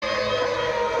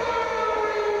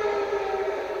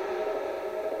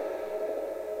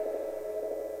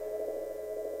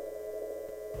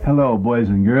Hello, boys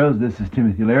and girls. This is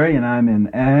Timothy Leary, and I'm in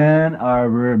Ann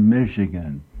Arbor,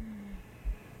 Michigan.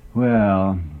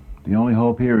 Well, the only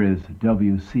hope here is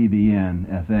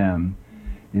WCBN FM.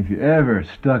 If you're ever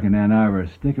stuck in Ann Arbor,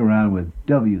 stick around with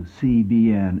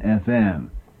WCBN FM,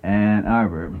 Ann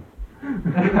Arbor.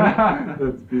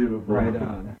 That's beautiful. Right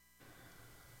on.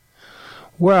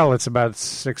 Well, it's about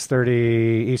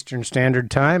 6:30 Eastern Standard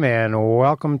Time, and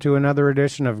welcome to another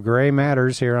edition of Gray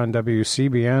Matters here on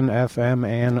WCBN FM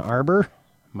Ann Arbor.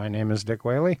 My name is Dick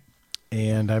Whaley.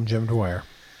 And I'm Jim Dwyer.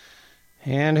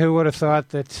 And who would have thought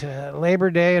that Labor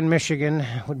Day in Michigan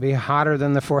would be hotter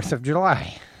than the 4th of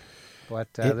July? But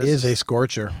it is a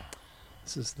scorcher.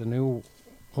 This is the new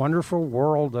wonderful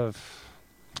world of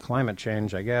climate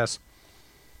change, I guess.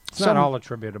 It's not all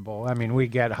attributable. I mean, we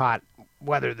get hot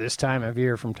weather this time of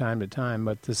year from time to time,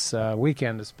 but this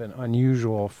weekend has been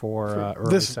unusual for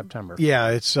early September. Yeah,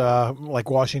 it's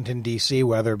like Washington, D.C.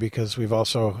 weather, because we've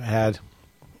also had,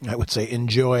 I would say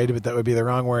enjoyed, but that would be the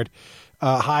wrong word,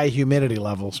 high humidity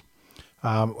levels.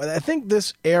 I think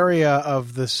this area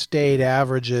of the state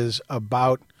averages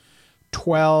about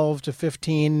 12 to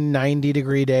 15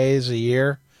 90-degree days a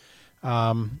year.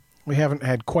 We haven't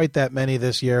had quite that many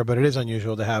this year, but it is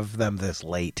unusual to have them this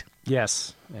late.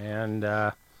 Yes, and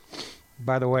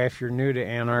by the way, if you're new to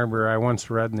Ann Arbor, I once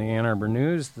read in the Ann Arbor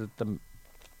News that the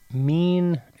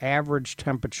mean average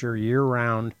temperature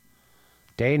year-round,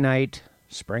 day, night,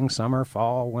 spring, summer,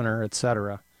 fall, winter,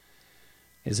 etc.,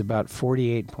 is about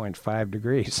 48.5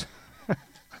 degrees.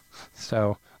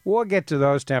 So we'll get to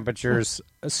those temperatures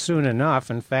soon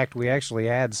enough. In fact, we actually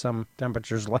had some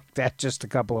temperatures like that just a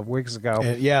couple of weeks ago.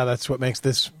 Yeah, that's what makes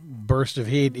this burst of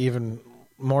heat even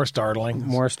more startling.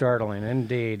 More startling,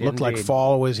 indeed. Looked like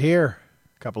fall was here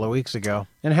a couple of weeks ago.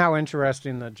 And how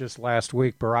interesting that just last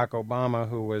week, Barack Obama,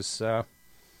 who was up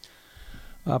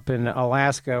in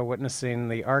Alaska witnessing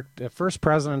the first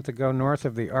president to go north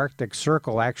of the Arctic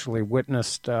Circle, actually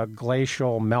witnessed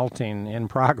glacial melting in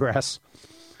progress.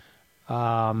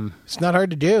 It's not hard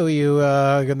to do. You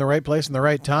in the right place in the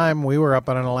right time. We were up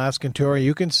on an Alaskan tour.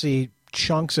 You can see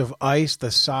chunks of ice the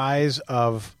size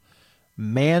of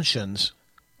mansions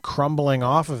crumbling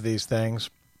off of these things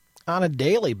on a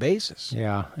daily basis.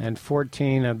 Yeah, and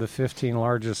 14 of the 15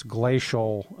 largest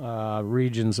glacial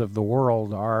regions of the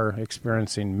world are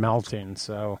experiencing melting,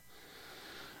 so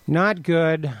not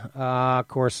good. Of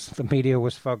course, the media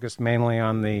was focused mainly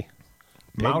on the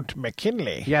Mount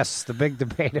McKinley. Yes, the big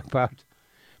debate about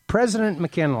President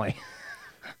McKinley.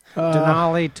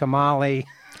 Denali, Tamale.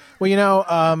 Well, you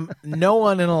know, no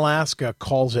one in Alaska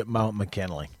calls it Mount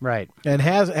McKinley. Right. And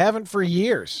haven't for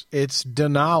years. It's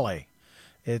Denali.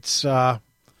 It's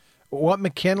what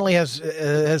McKinley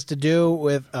has to do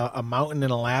with a mountain in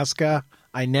Alaska,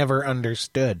 I never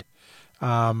understood.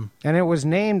 And it was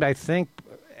named, I think,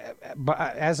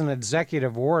 as an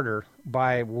executive order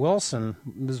by Wilson,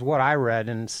 this is what I read,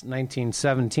 in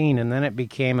 1917, and then it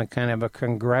became a kind of a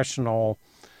congressional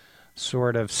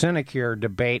sort of sinecure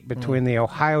debate between the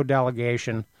Ohio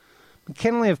delegation.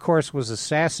 McKinley, of course, was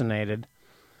assassinated.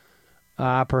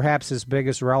 Perhaps his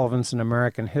biggest relevance in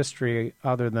American history,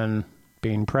 other than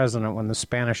being president when the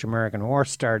Spanish-American War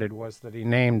started, was that he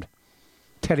named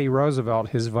Teddy Roosevelt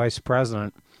his vice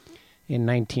president in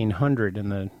 1900 in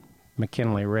the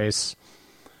McKinley race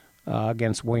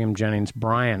against William Jennings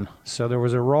Bryan. So there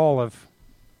was a role of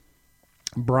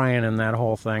Bryan in that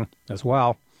whole thing as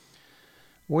well.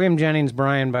 William Jennings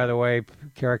Bryan, by the way,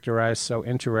 characterized so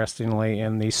interestingly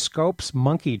in the Scopes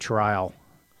Monkey Trial,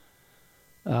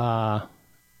 or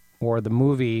the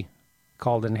movie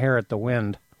called Inherit the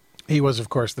Wind. He was, of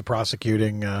course, the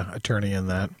prosecuting attorney in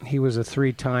that. He was a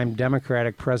 3-time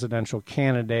Democratic presidential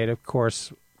candidate. Of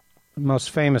course, the most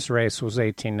famous race was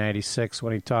 1896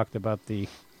 when he talked about the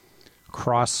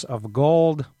cross of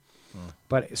gold,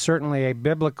 but certainly a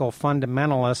biblical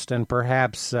fundamentalist, and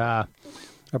perhaps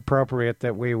appropriate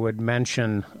that we would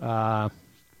mention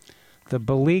the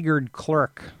beleaguered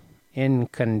clerk in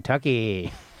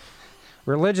Kentucky.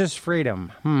 Religious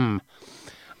freedom.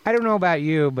 I don't know about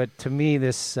you, but to me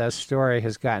this story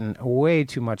has gotten way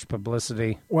too much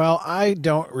publicity. Well, I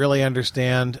don't really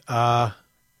understand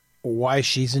why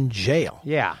she's in jail.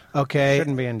 Yeah. Okay.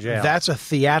 Shouldn't be in jail. That's a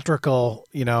theatrical,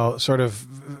 sort of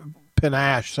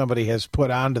panache somebody has put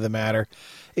onto the matter.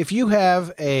 If you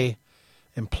have a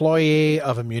employee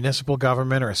of a municipal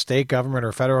government or a state government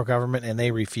or federal government and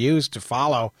they refuse to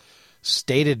follow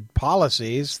stated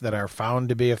policies that are found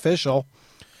to be official,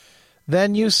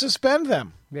 then you suspend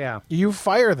them. Yeah. You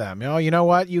fire them. You know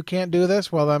what? You can't do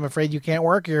this? Well, I'm afraid you can't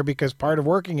work here because part of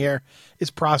working here is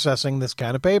processing this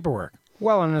kind of paperwork.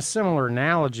 Well, and a similar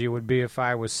analogy would be if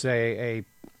I was, say, a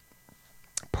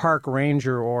park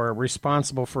ranger or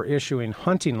responsible for issuing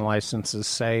hunting licenses,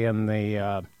 say in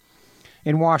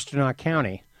Washtenaw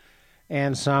County,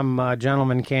 and some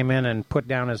gentleman came in and put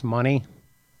down his money,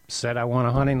 said, "I want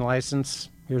a hunting license.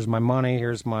 Here's my money.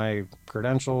 Here's my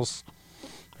credentials.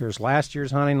 Here's last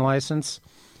year's hunting license."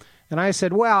 And I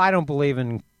said, "Well, I don't believe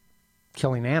in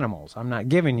killing animals. I'm not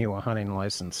giving you a hunting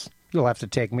license. You'll have to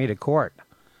take me to court."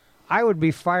 I would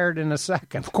be fired in a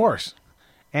second. Of course.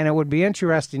 And it would be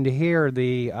interesting to hear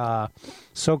the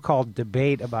so-called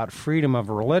debate about freedom of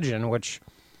religion, which,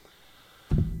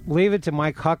 leave it to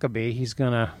Mike Huckabee. He's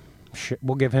going to,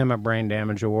 we'll give him a brain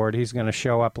damage award. He's going to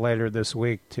show up later this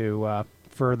week to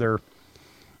further,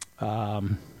 I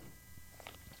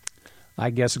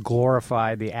guess,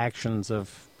 glorify the actions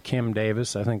of Kim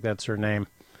Davis. I think that's her name.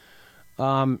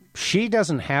 She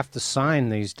doesn't have to sign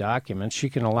these documents. She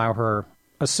can allow her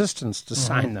assistants to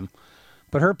sign them.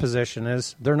 But her position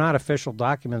is they're not official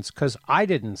documents because I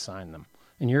didn't sign them.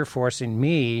 And you're forcing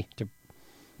me to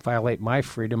violate my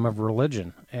freedom of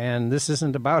religion. And this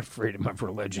isn't about freedom of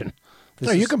religion.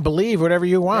 You can believe whatever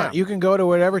you want. Yeah. You can go to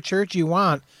whatever church you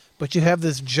want, but you have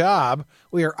this job.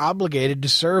 We are obligated to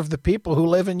serve the people who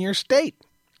live in your state.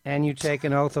 And you take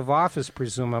an oath of office,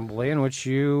 presumably, in which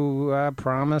you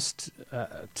promised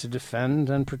to defend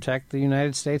and protect the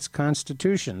United States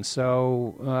Constitution.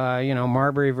 So,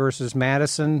 Marbury versus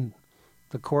Madison,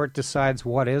 the court decides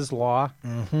what is law.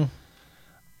 Mm-hmm.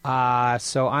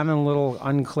 So I'm a little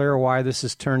unclear why this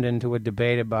has turned into a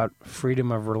debate about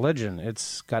freedom of religion.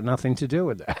 It's got nothing to do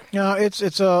with that. No,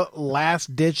 it's a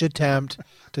last-ditch attempt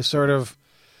to sort of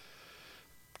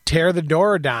tear the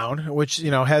door down, which,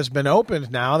 has been opened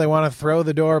now. They want to throw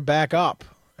the door back up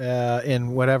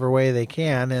in whatever way they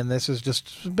can, and this is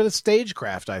just a bit of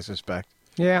stagecraft, I suspect.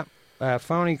 Yeah,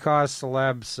 phony cause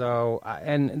celeb,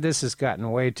 and this has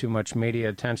gotten way too much media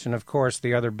attention. Of course,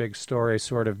 the other big story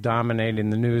sort of dominating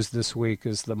the news this week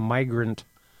is the migrant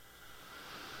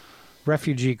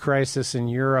refugee crisis in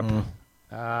Europe.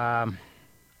 Kind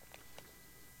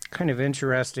of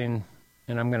interesting,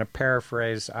 and I'm going to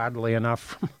paraphrase, oddly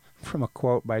enough, from a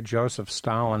quote by Joseph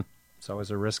Stalin. It's always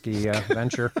a risky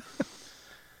venture.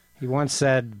 He once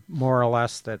said, more or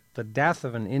less, that the death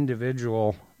of an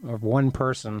individual, of one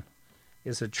person,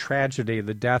 is a tragedy.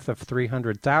 The death of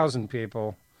 300,000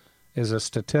 people is a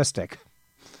statistic.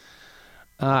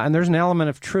 And there's an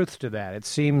element of truth to that. It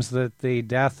seems that the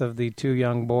death of the two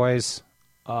young boys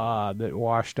that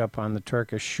washed up on the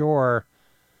Turkish shore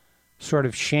sort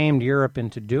of shamed Europe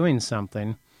into doing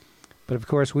something. But, of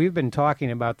course, we've been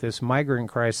talking about this migrant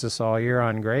crisis all year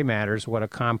on Gray Matters, what a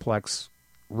complex,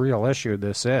 real issue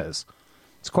this is.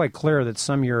 It's quite clear that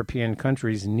some European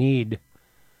countries need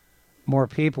more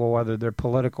people, whether they're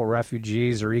political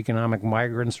refugees or economic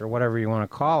migrants or whatever you want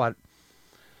to call it,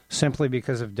 simply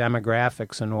because of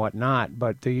demographics and whatnot.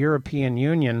 But the European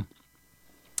Union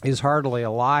is hardly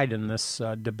allied in this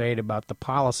debate about the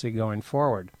policy going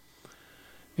forward.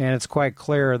 And it's quite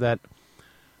clear that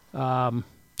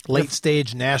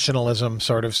late-stage nationalism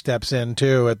sort of steps in,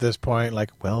 too, at this point.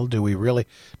 Like, well,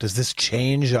 does this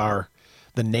change the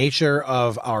nature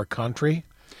of our country?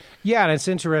 Yeah, and it's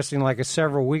interesting, like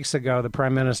several weeks ago, the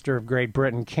Prime Minister of Great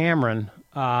Britain, Cameron,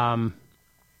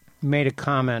 made a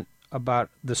comment about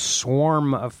the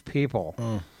swarm of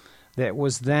people that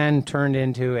was then turned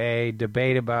into a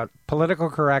debate about political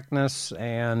correctness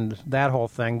and that whole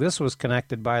thing. This was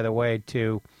connected, by the way,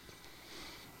 to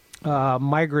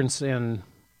migrants in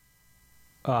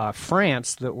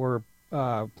France that were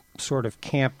sort of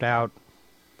camped out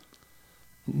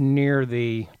near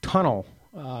the tunnel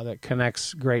that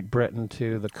connects Great Britain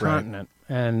to the continent.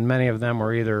 Right. And many of them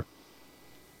were either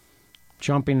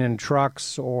jumping in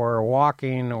trucks or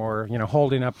walking or,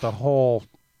 holding up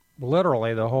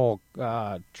literally the whole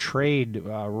trade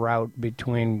route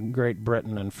between Great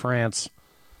Britain and France.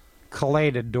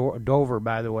 Calais to Dover,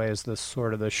 by the way, is the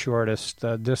shortest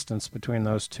distance between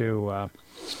those two,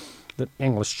 the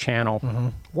English Channel. Mm-hmm.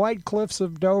 White Cliffs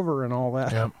of Dover and all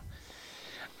that.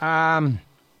 Yep.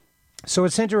 So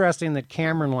it's interesting that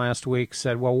Cameron last week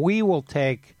said, well, we will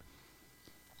take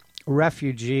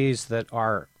refugees that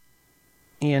are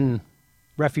in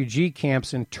refugee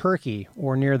camps in Turkey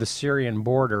or near the Syrian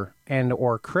border and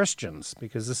or Christians,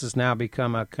 because this has now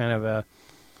become a kind of a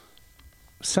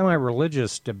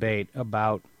semi-religious debate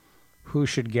about who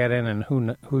should get in and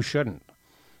who shouldn't.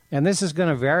 And this is going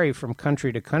to vary from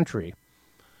country to country.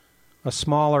 A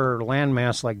smaller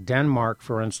landmass like Denmark,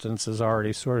 for instance, has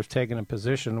already sort of taken a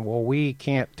position, well, we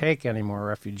can't take any more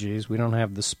refugees. We don't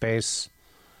have the space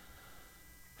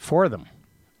for them.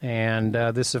 And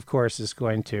this, of course, is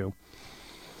going to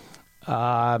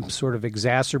sort of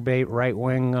exacerbate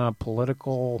right-wing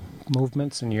political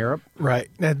movements in Europe. Right.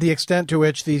 And the extent to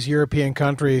which these European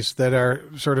countries that are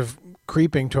sort of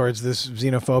creeping towards this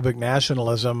xenophobic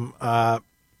nationalism,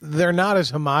 they're not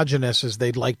as homogenous as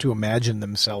they'd like to imagine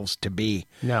themselves to be.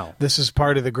 No. This is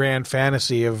part of the grand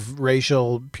fantasy of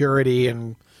racial purity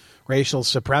and racial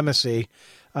supremacy.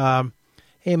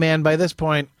 Hey, man, by this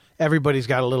point, everybody's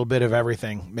got a little bit of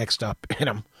everything mixed up in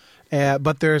them.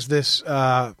 But there's this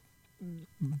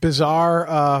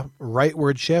bizarre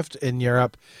rightward shift in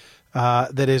Europe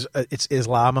that is it's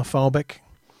Islamophobic,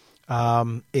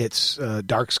 it's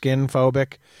dark skin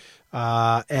phobic,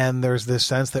 and there's this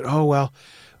sense that, oh well,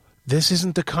 this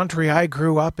isn't the country I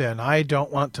grew up in. I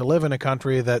don't want to live in a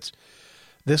country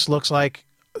this looks like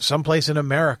someplace in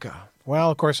America.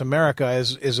 Well, of course, America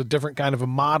is a different kind of a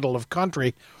model of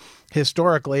country.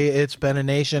 Historically, it's been a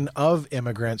nation of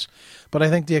immigrants. But I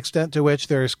think the extent to which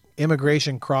there's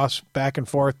immigration cross back and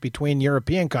forth between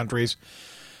European countries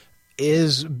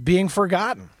is being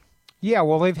forgotten. Yeah,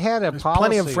 well, they've had a policy.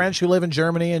 Plenty of French who live in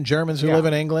Germany and Germans who live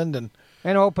in England.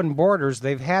 And open borders,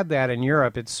 they've had that in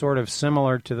Europe. It's sort of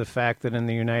similar to the fact that in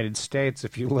the United States,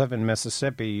 if you live in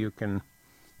Mississippi, you can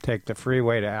take the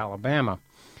freeway to Alabama.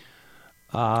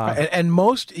 And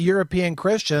most European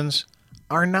Christians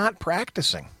are not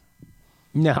practicing.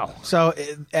 No. So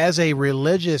as a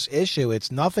religious issue,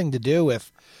 it's nothing to do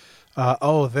with,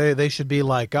 they should be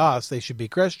like us, they should be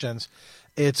Christians.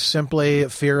 It's simply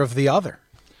fear of the other.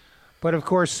 But, of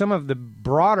course, some of the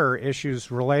broader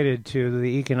issues related to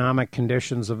the economic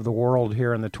conditions of the world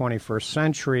here in the 21st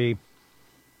century,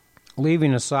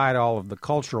 leaving aside all of the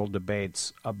cultural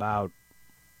debates about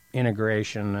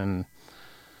integration and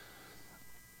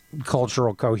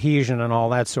cultural cohesion and all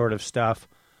that sort of stuff,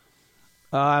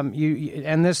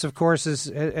 and this, of course,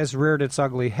 has reared its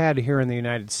ugly head here in the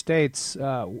United States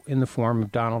in the form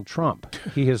of Donald Trump.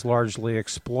 He has largely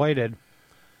exploited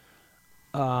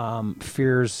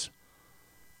fears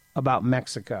about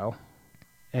Mexico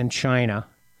and China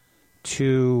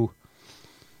to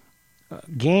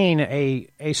gain a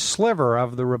sliver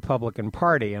of the Republican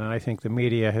Party, and I think the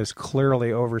media has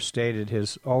clearly overstated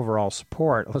his overall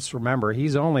support. Let's remember,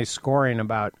 he's only scoring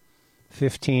about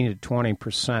 15 to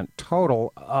 20%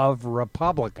 total of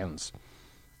Republicans.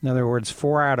 In other words,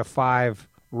 4 out of 5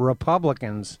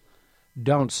 Republicans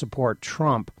don't support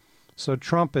Trump. So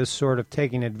Trump is sort of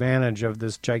taking advantage of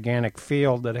this gigantic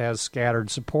field that has scattered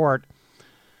support.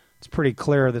 It's pretty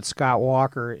clear that Scott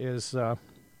Walker is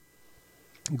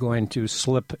going to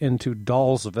slip into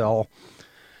Dullsville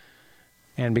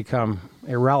and become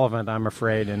irrelevant, I'm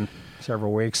afraid, in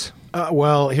several weeks.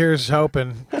 Well, here's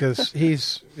hoping, because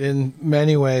he's in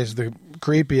many ways the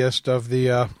creepiest of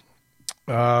the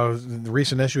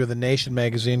recent issue of The Nation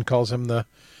magazine calls him the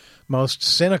most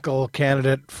cynical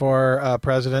candidate for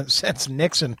president since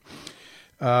Nixon.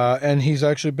 And he's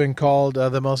actually been called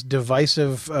the most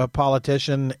divisive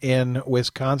politician in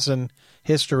Wisconsin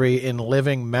history in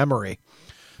living memory.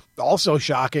 Also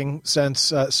shocking,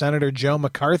 since Senator Joe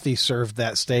McCarthy served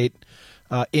that state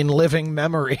in living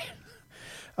memory.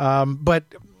 But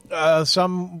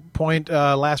some point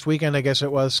last weekend, I guess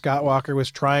it was, Scott Walker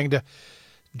was trying to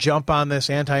jump on this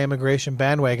anti-immigration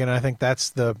bandwagon, and I think that's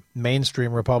the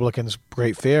mainstream Republicans'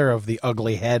 great fear of the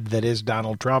ugly head that is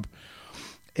Donald Trump,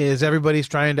 is everybody's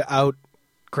trying to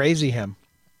out-crazy him.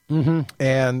 Mm-hmm.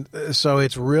 And so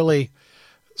it's really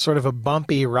sort of a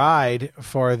bumpy ride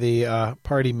for the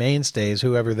party mainstays,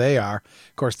 whoever they are.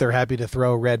 Of course, they're happy to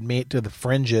throw red meat to the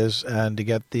fringes and to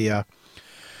get the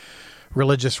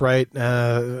religious right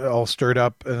all stirred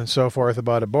up and so forth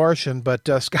about abortion. But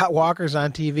Scott Walker's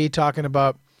on TV talking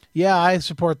about, yeah, I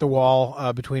support the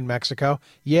wall between Mexico.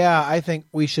 Yeah, I think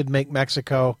we should make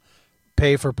Mexico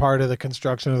pay for part of the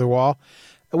construction of the wall.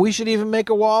 We should even make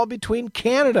a wall between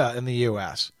Canada and the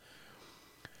U.S.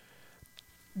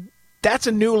 That's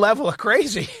a new level of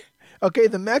crazy. Okay,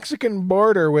 the Mexican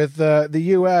border with the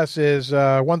U.S. is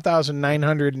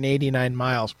 1,989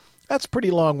 miles. That's a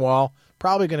pretty long wall.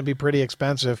 Probably going to be pretty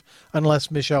expensive, unless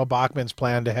Michelle Bachmann's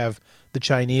plan to have the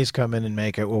Chinese come in and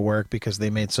make it will work, because they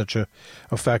made such a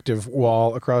effective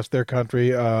wall across their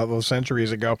country those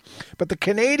centuries ago. But the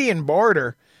Canadian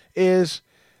border is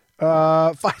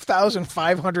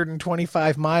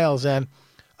 5,525 miles, and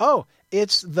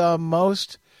it's the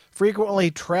most frequently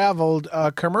traveled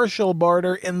commercial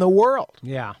border in the world.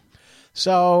 Yeah.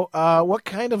 So what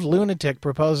kind of lunatic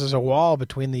proposes a wall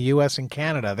between the U.S. and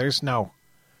Canada? There's no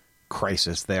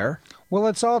crisis there. Well,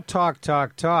 it's all talk,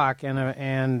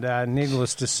 and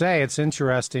needless to say, it's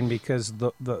interesting because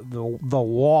the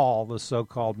wall, the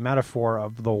so-called metaphor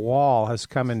of the wall, has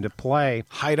come into play.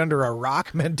 Hide under a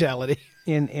rock mentality.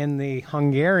 in the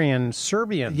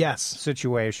Hungarian-Serbian Yes.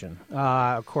 situation.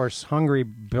 Of course, Hungary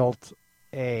built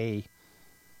a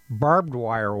barbed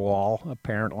wire wall,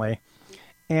 apparently.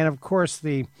 And, of course,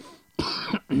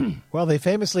 Well, they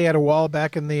famously had a wall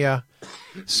back in the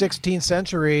 16th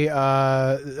century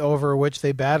over which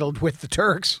they battled with the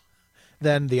Turks,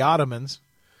 then the Ottomans.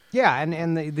 yeah,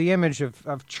 and the image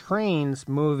of trains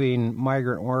moving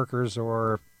migrant workers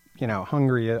or,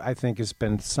 Hungary, I think, has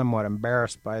been somewhat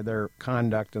embarrassed by their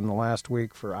conduct in the last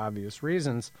week for obvious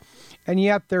reasons. And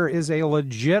yet there is a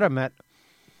legitimate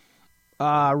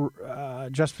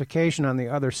justification on the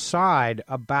other side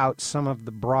about some of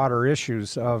the broader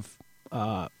issues of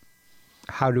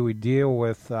how do we deal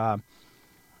with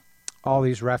all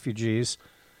these refugees.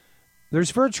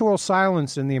 There's virtual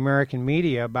silence in the American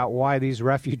media about why these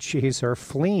refugees are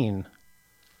fleeing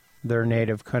their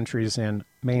native countries in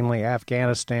mainly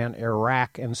Afghanistan,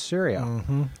 Iraq, and Syria.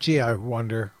 Mm-hmm. Gee, I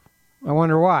wonder. I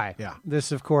wonder why. Yeah.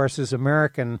 This, of course, is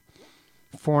American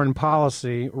foreign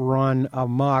policy run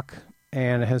amok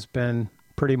and has been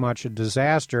pretty much a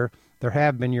disaster. There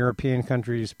have been European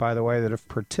countries, by the way, that have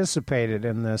participated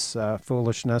in this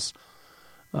foolishness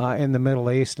in the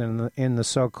Middle East and in the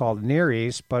so-called Near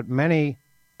East, but many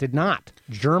did not.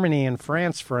 Germany and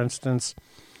France, for instance,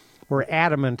 were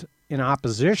adamant in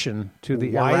opposition to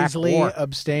the wisely Iraq war.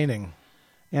 abstaining.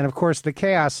 And, of course, the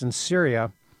chaos in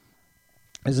Syria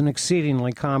is an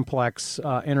exceedingly complex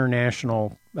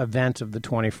international event of the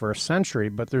 21st century.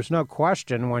 But there's no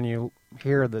question when you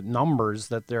hear the numbers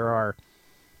that there are,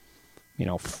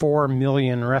 4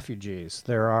 million refugees.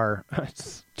 There are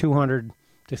 200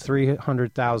 to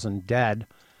 300,000 dead.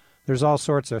 There's all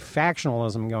sorts of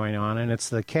factionalism going on, and it's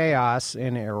the chaos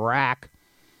in Iraq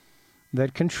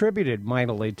that contributed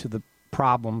mightily to the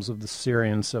problems of the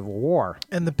Syrian civil war.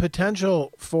 And the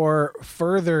potential for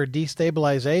further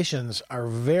destabilizations are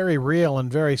very real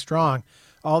and very strong.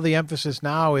 All the emphasis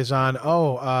now is on,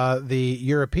 the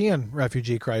European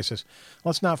refugee crisis.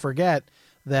 Let's not forget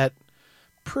that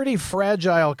pretty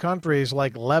fragile countries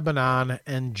like Lebanon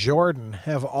and Jordan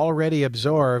have already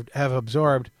absorbed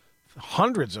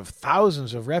hundreds of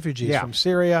thousands of refugees from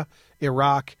Syria,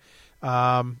 Iraq,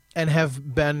 and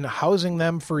have been housing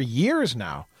them for years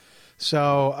now.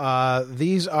 So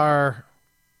these are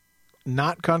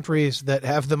not countries that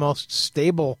have the most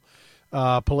stable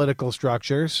political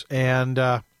structures, and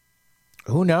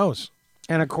who knows?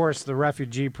 And, of course, the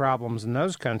refugee problems in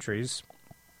those countries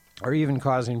are even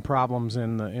causing problems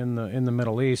in the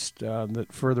Middle East that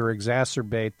further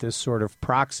exacerbate this sort of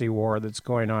proxy war that's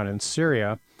going on in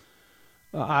Syria.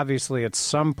 Obviously, at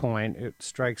some point, it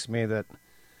strikes me that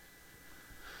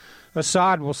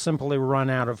Assad will simply run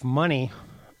out of money,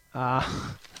 and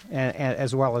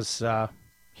as well as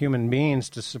human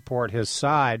beings to support his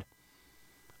side.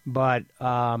 But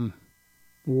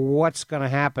what's going to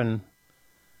happen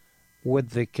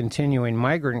with the continuing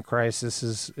migrant crisis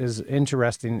is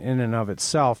interesting in and of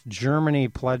itself. Germany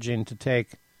pledging to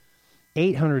take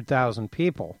 800,000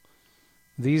 people.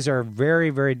 These are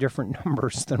very, very different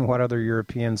numbers than what other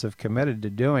Europeans have committed to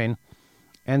doing.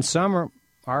 And some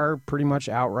are pretty much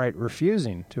outright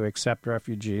refusing to accept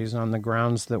refugees on the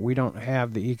grounds that we don't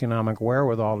have the economic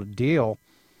wherewithal to deal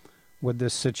with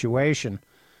this situation.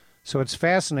 So it's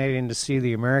fascinating to see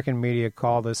the American media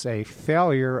call this a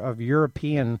failure of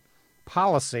European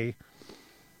policy.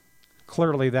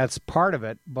 Clearly that's part of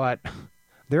it, but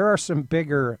there are some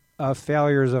bigger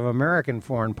failures of American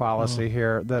foreign policy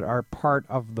here that are part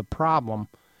of the problem.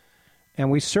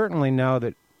 And we certainly know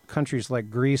that countries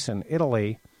like Greece and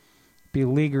Italy,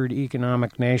 beleaguered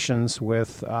economic nations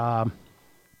with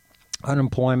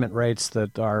unemployment rates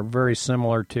that are very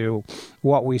similar to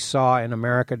what we saw in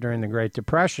America during the Great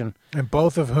Depression. And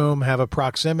both of whom have a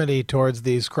proximity towards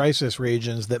these crisis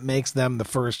regions that makes them the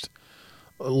first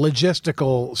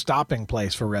logistical stopping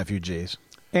place for refugees.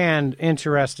 And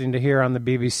interesting to hear on the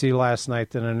BBC last night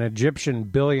that an Egyptian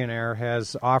billionaire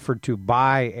has offered to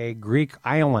buy a Greek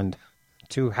island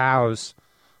to house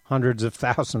hundreds of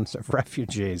thousands of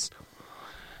refugees.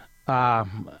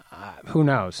 Who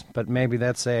knows? But maybe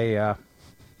that's a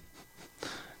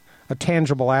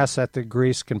tangible asset that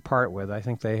Greece can part with. I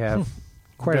think they have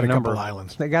quite a number of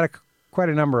islands. They got quite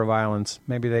a number of islands.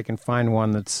 Maybe they can find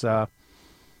one that's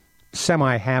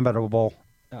semi-habitable.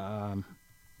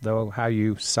 Though how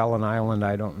you sell an island,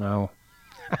 I don't know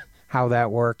how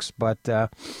that works. But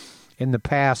in the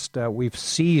past, we've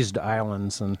seized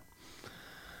islands. And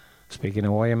speaking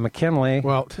of William McKinley,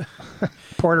 well,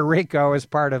 Puerto Rico is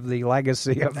part of the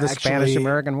legacy of the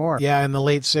Spanish-American War. Yeah, in the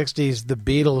late 60s, the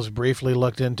Beatles briefly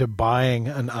looked into buying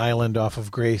an island off of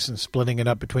Greece and splitting it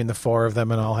up between the four of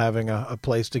them and all having a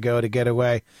place to go to get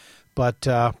away. but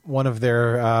one of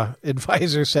their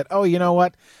advisors said, "Oh, you know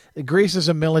what? Greece is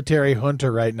a military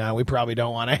junta right now. We probably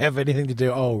don't want to have anything to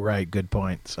do." Oh, right, good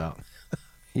point. So,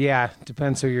 yeah,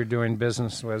 depends who you're doing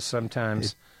business with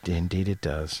sometimes. Indeed, it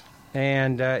does.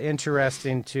 And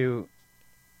interesting to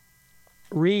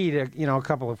read, a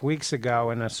couple of weeks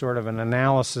ago in a sort of an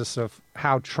analysis of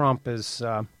how Trump is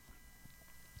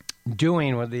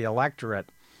doing with the electorate.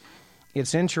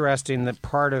 It's interesting that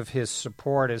part of his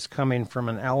support is coming from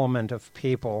an element of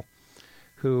people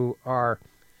who are,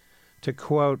 to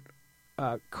quote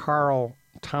Carl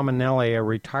Tominelli, a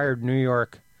retired New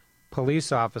York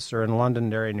police officer in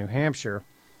Londonderry, New Hampshire,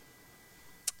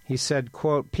 he said,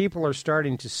 quote, "People are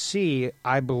starting to see,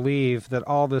 I believe, that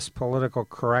all this political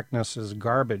correctness is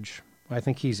garbage." I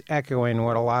think he's echoing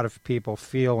what a lot of people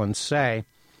feel and say.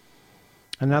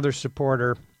 Another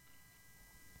supporter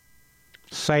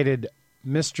cited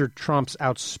Mr. Trump's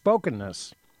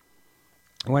outspokenness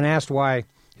when asked why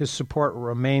his support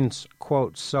remains,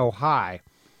 quote, "so high,"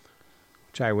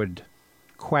 which I would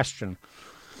question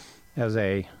as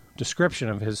a description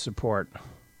of his support.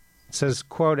 It says,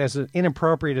 quote, "As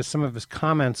inappropriate as some of his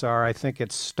comments are, I think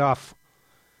it's stuff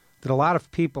that a lot of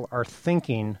people are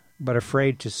thinking but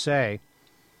afraid to say,"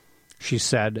 she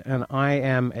said, "and I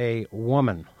am a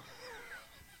woman."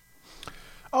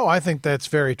 Oh, I think that's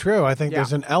very true. I think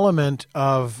there's an element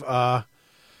of, the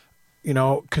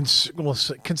word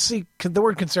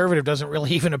conservative doesn't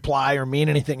really even apply or mean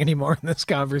anything anymore in this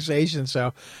conversation.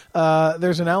 So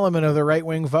there's an element of the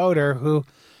right-wing voter who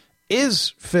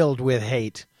is filled with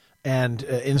hate and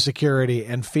insecurity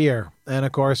and fear. And,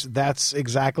 of course, that's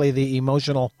exactly the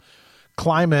emotional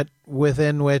climate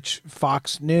within which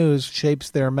Fox News shapes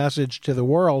their message to the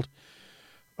world.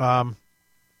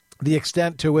 The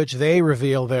extent to which they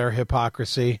reveal their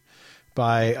hypocrisy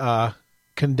by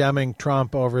condemning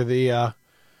Trump over the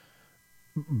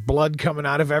blood coming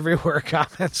out of everywhere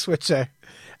comments, which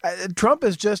Trump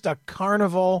is just a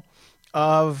carnival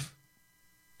of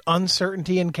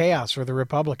uncertainty and chaos for the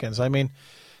Republicans. I mean,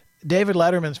 David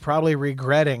Letterman's probably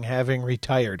regretting having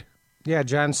retired. Yeah,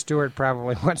 Jon Stewart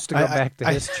probably wants to go back to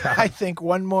his job. I think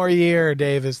one more year,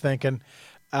 Dave is thinking,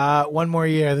 one more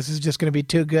year. This is just going to be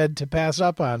too good to pass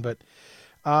up on. But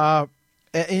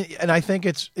and I think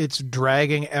it's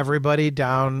dragging everybody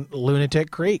down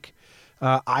lunatic creek.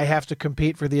 I have to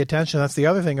compete for the attention. That's the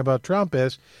other thing about Trump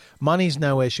is money's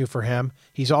no issue for him.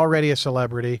 He's already a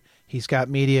celebrity. He's got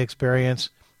media experience.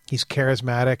 He's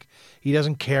charismatic. He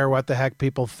doesn't care what the heck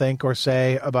people think or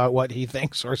say about what he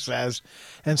thinks or says.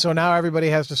 And so now everybody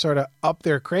has to sort of up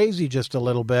their crazy just a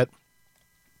little bit.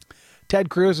 Ted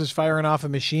Cruz is firing off a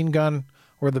machine gun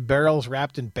where the barrel's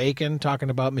wrapped in bacon, talking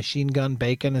about machine gun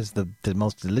bacon is the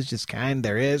most delicious kind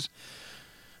there is.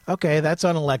 Okay, that's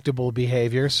unelectable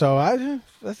behavior. So I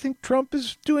think Trump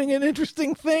is doing an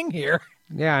interesting thing here.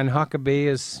 Yeah, and Huckabee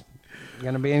is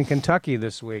going to be in Kentucky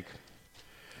this week.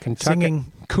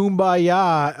 Singing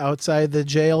Kumbaya outside the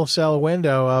jail cell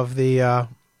window of the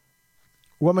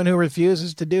woman who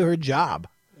refuses to do her job.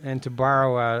 And to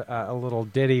borrow a little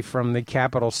ditty from the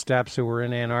Capitol steps who were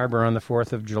in Ann Arbor on the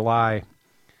 4th of July.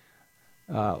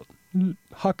 Huckabee,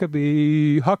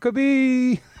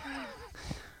 Huckabee.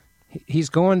 He's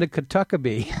going to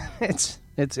Kentucky. It's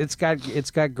got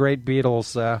great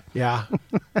Beatles. Yeah.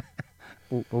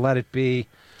 Let it be.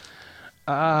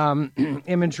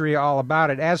 Imagery all about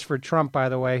it. As for Trump, by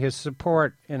the way, his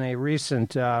support in a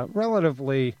recent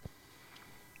relatively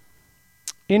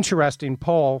interesting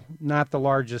poll, not the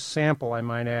largest sample, I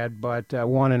might add, but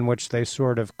one in which they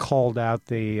sort of called out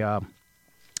the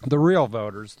real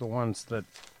voters, the ones that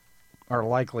are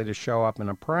likely to show up in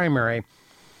a primary,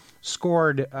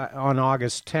 scored on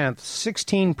August 10th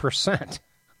 16%.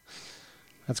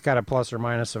 That's got a plus or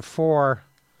minus of 4.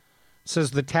 It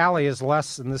says the tally is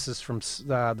less, and this is from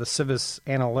the Civis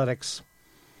Analytics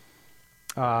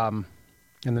in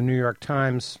the New York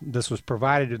Times. This was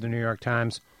provided to the New York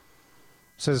Times.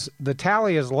 It says the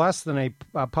tally is less than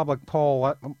a public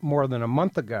poll more than a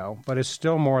month ago, but is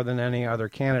still more than any other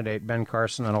candidate. Ben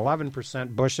Carson at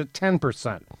 11%, Bush at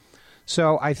 10%.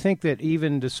 So I think that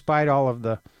even despite all of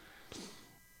the,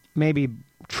 maybe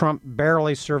Trump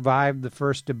barely survived the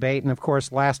first debate, and of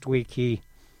course last week he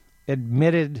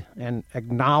admitted and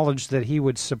acknowledged that he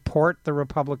would support the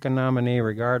Republican nominee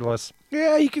regardless.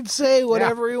 Yeah, he can say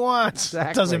whatever he wants.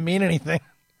 Exactly. It doesn't mean anything.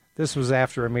 This was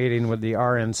after a meeting with the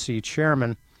RNC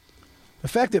chairman. The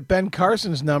fact that Ben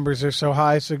Carson's numbers are so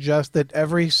high suggests that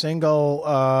every single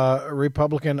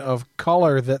Republican of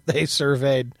color that they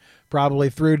surveyed probably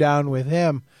threw down with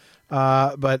him.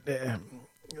 But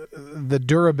the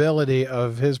durability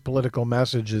of his political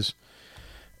message is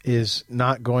is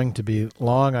not going to be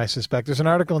long, I suspect. There's an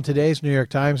article in today's New York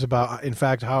Times about, in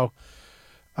fact, how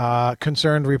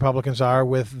concerned Republicans are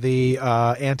with the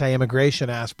anti-immigration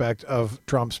aspect of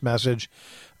Trump's message.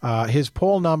 His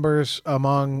poll numbers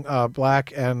among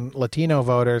black and Latino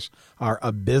voters are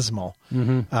abysmal.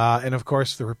 And, of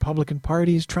course, the Republican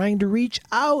Party is trying to reach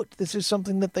out. This is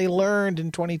something that they learned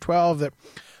in 2012 that,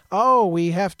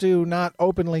 we have to not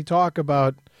openly talk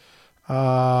about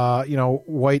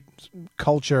white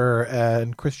culture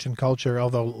and Christian culture,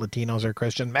 although Latinos are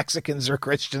Christian, Mexicans are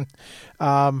Christian.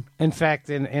 In fact,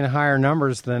 in higher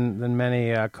numbers than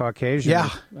many Caucasian.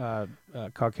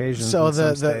 Caucasians. So in some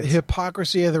the states.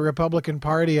 hypocrisy of the Republican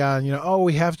Party on,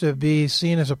 we have to be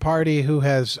seen as a party who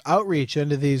has outreach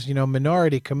into these,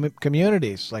 minority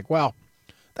communities. Like, well,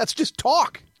 that's just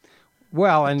talk.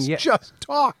 Well, and It's just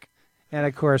talk. And,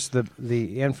 of course,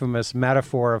 the infamous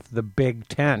metaphor of the big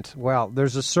tent. Well,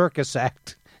 there's a circus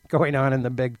act going on in the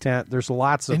big tent. There's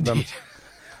lots of them.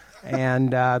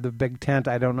 And the big tent,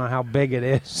 I don't know how big it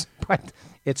is, but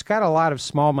it's got a lot of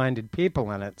small-minded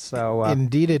people in it. So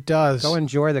Indeed it does. go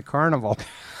enjoy the carnival.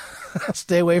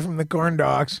 Stay away from the corn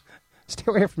dogs. Stay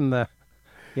away from the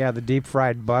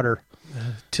deep-fried butter.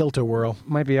 Tilt-a-whirl.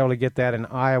 Might be able to get that in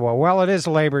Iowa. Well, it is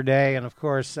Labor Day, and, of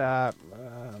course,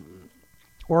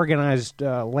 organized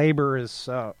labor is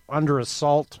under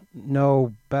assault.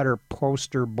 No better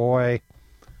poster boy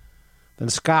than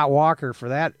Scott Walker for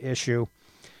that issue.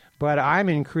 But I'm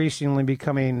increasingly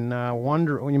becoming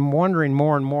wondering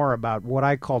more and more about what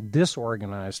I call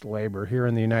disorganized labor here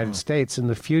in the United States and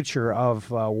the future of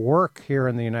work here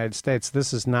in the United States.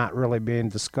 This is not really being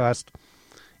discussed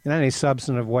in any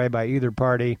substantive way by either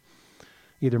party,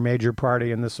 either major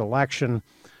party in this election.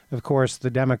 Of course, the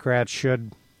Democrats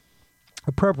should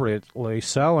appropriately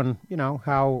so, and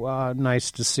how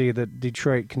nice to see that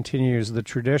Detroit continues the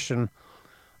tradition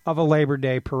of a Labor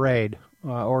Day parade.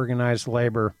 Organized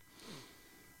labor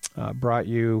brought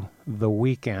you the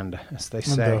weekend, as they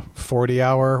say, The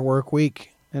 40-hour work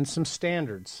week. and some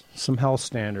standards, some health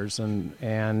standards,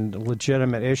 and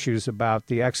legitimate issues about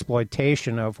the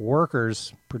exploitation of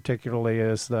workers, particularly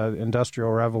as the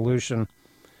Industrial Revolution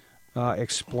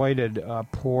exploited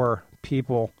poor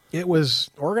people. It was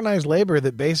organized labor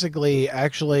that basically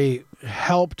actually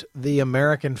helped the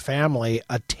American family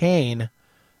attain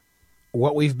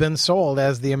what we've been sold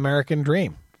as the American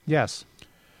dream. Yes.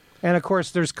 And, of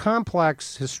course, there's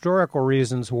complex historical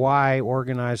reasons why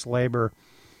organized labor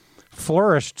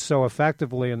flourished so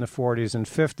effectively in the 40s and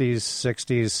 50s,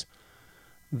 60s.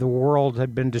 The world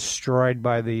had been destroyed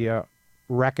by the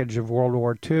wreckage of World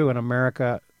War II, and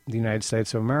America, the United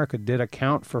States of America, did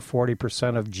account for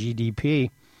 40% of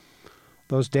GDP.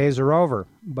 Those days are over.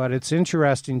 But it's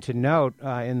interesting to note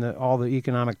in all the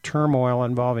economic turmoil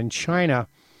involving China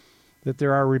that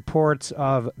there are reports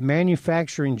of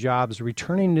manufacturing jobs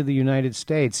returning to the United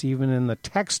States, even in the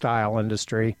textile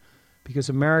industry, because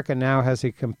America now has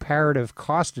a comparative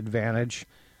cost advantage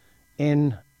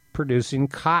in producing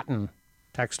cotton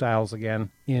textiles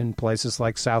again in places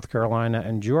like South Carolina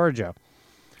and Georgia.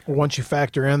 Once you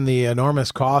factor in the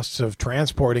enormous costs of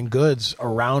transporting goods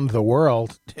around the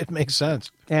world, it makes sense.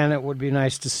 And it would be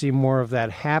nice to see more of that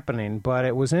happening. But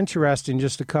it was interesting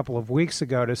just a couple of weeks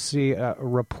ago to see a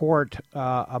report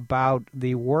about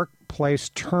the workplace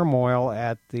turmoil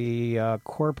at the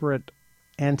corporate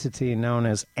entity known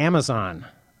as Amazon.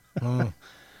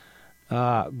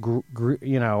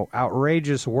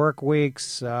 Outrageous work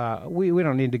weeks. We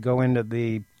don't need to go into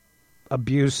the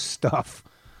abuse stuff.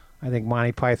 I think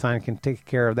Monty Python can take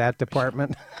care of that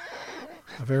department.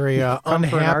 A very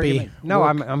unhappy. No,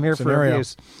 I'm here scenario. for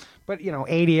abuse. But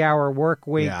 80-hour work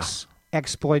weeks,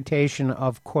 exploitation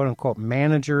of quote unquote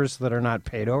managers that are not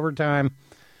paid overtime.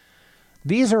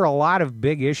 These are a lot of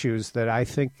big issues that I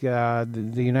think the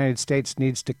United States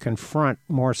needs to confront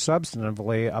more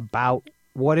substantively about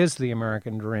what is the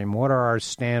American dream, what are our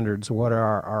standards, what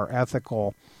are our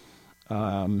ethical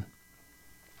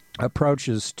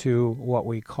approaches to what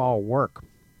we call work.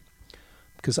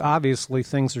 Because obviously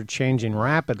things are changing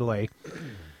rapidly.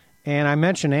 And I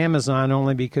mention Amazon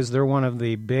only because they're one of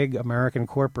the big American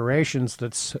corporations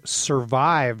that's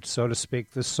survived, so to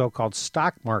speak, this so-called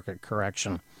stock market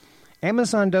correction.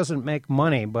 Amazon doesn't make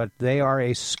money, but they are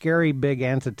a scary big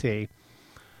entity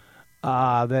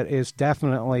that is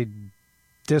definitely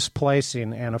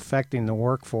displacing and affecting the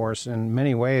workforce in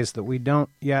many ways that we don't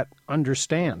yet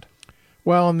understand.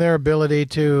 Well, and their ability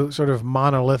to sort of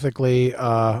monolithically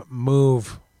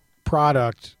move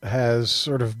product has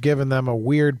sort of given them a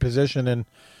weird position in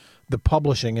the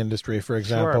publishing industry, for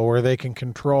example, Sure. where they can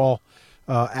control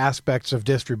aspects of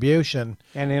distribution.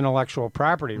 And intellectual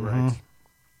property rights.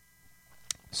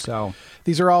 So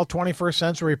these are all 21st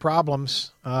century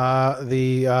problems.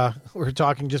 We were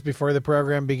talking just before the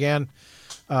program began.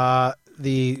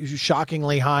 The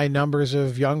shockingly high numbers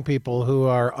of young people who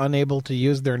are unable to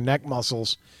use their neck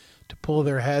muscles to pull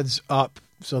their heads up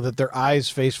so that their eyes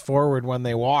face forward when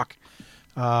they walk,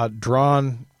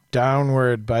 drawn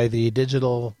downward by the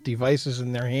digital devices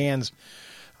in their hands.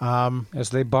 as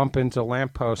they bump into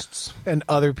lampposts. And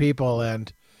other people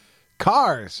and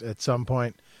cars at some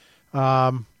point.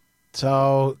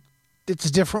 So it's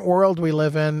a different world we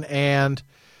live in, and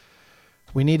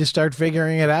we need to start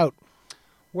figuring it out.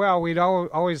 Well, we'd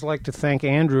always like to thank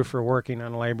Andrew for working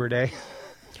on Labor Day.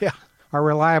 Yeah. Our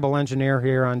reliable engineer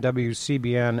here on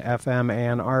WCBN FM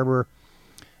Ann Arbor.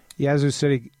 Yazoo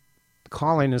City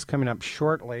Calling is coming up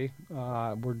shortly.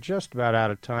 We're just about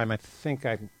out of time. I think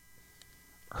I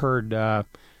heard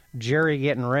Jerry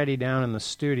getting ready down in the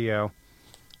studio.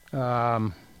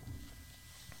 So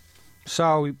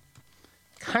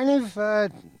kind of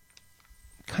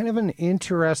an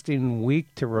interesting week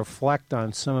to reflect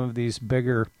on some of these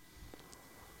bigger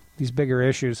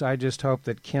issues. I just hope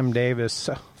that Kim Davis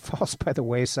falls by the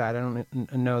wayside. I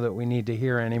don't know that we need to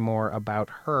hear any more about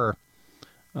her.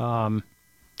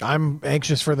 I'm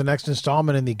anxious for the next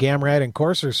installment in the Gamrat and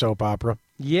Courser soap opera.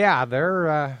 Yeah,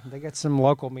 they got some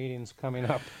local meetings coming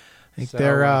up. I think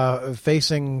they're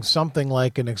facing something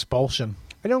like an expulsion.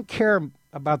 I don't care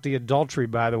about the adultery,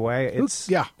 by the way.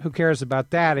 Who cares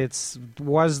about that?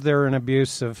 Was there an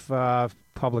abuse of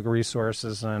public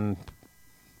resources and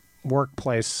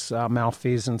workplace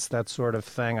malfeasance, that sort of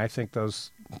thing? I think those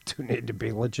two need to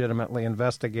be legitimately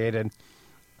investigated.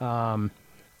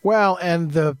 Well,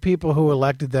 and the people who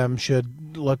elected them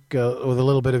should look with a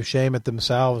little bit of shame at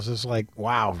themselves. It's like,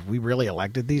 wow, we really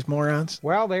elected these morons?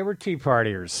 Well, they were Tea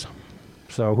Partiers.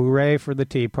 So hooray for the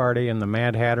Tea Party and the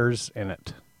Mad Hatters in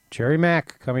it. Jerry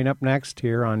Mack coming up next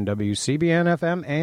here on WCBN FM.